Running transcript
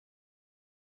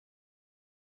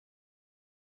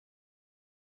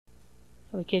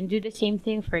We can do the same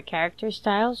thing for character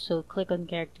styles. So click on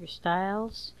character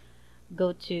styles,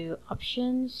 go to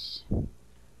options,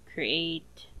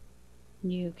 create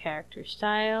new character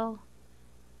style,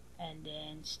 and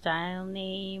then style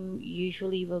name.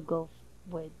 Usually we'll go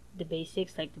with the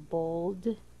basics like the bold.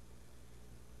 Let's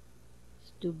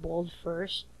do bold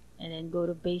first, and then go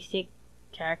to basic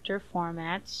character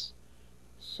formats.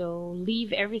 So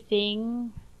leave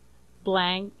everything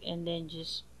blank and then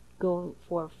just go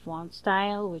for font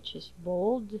style, which is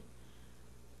bold.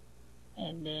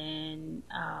 And then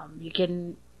you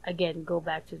can again go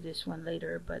back to this one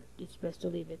later, but it's best to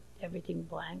leave everything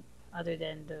blank other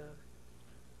than the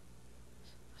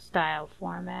style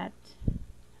format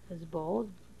as bold.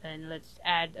 And let's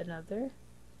add another.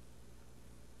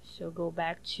 So go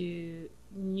back to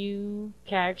new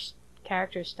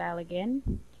character style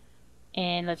again,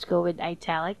 and let's go with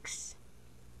italics.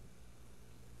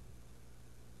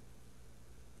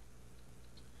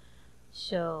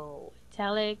 So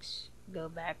italics, go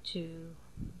back to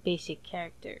basic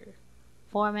character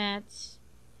formats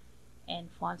and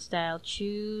font style,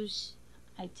 choose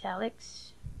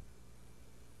italics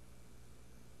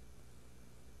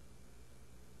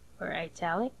or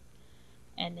italic,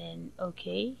 and then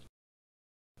OK.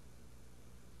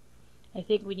 I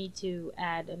think we need to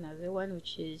add another one,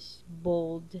 which is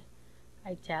bold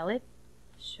italic.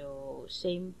 So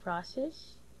same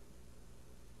process,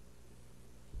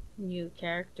 new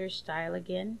character style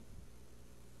again,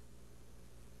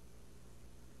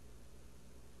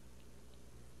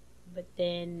 but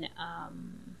then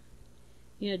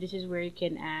this is where you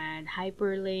can add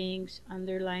hyperlinks,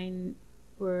 underline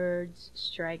words,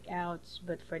 strikeouts,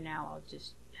 but for now I'll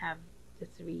just have the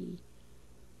 3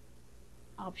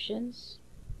 options.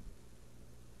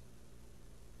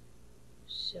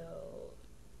 So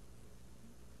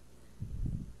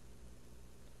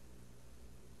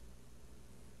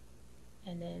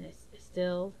and then it's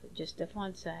still just the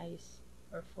font size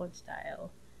or font style.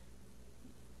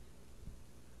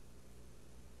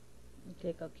 And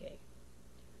click OK.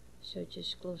 So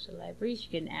just close the libraries.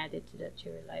 You can add it to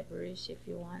your libraries if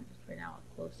you want, but for now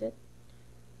I'll close it.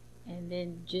 And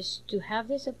then just to have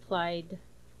this applied,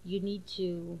 you need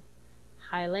to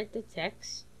highlight the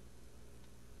text,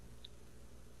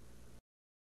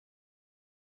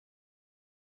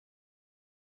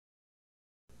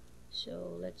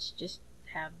 so let's just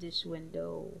have this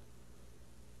window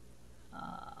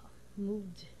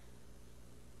moved.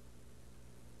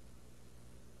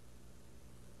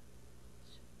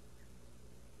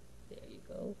 There you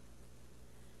go.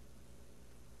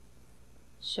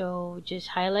 So just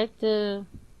highlight the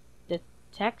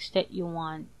text that you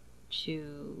want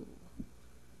to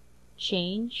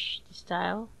change the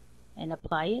style and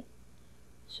apply it.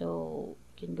 So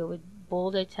you can go with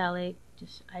bold italic,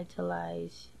 just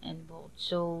italize and bold.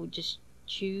 So just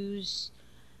choose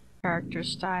character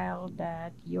style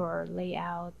that your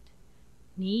layout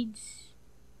needs.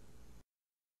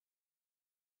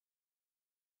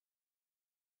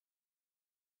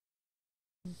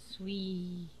 As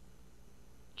we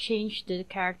change the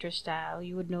character style,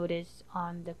 you would notice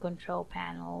on the control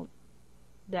panel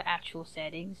the actual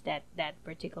settings that that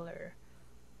particular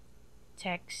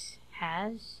text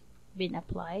has been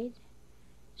applied.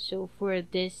 So for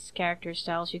this character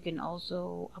styles, you can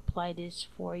also apply this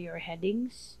for your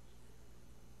headings.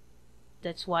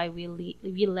 That's why we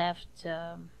left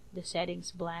the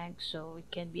settings blank, so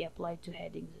it can be applied to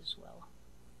headings as well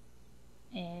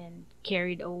and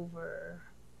carried over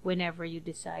whenever you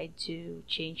decide to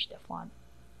change the font.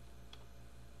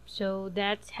 So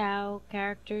that's how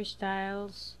character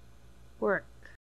styles work.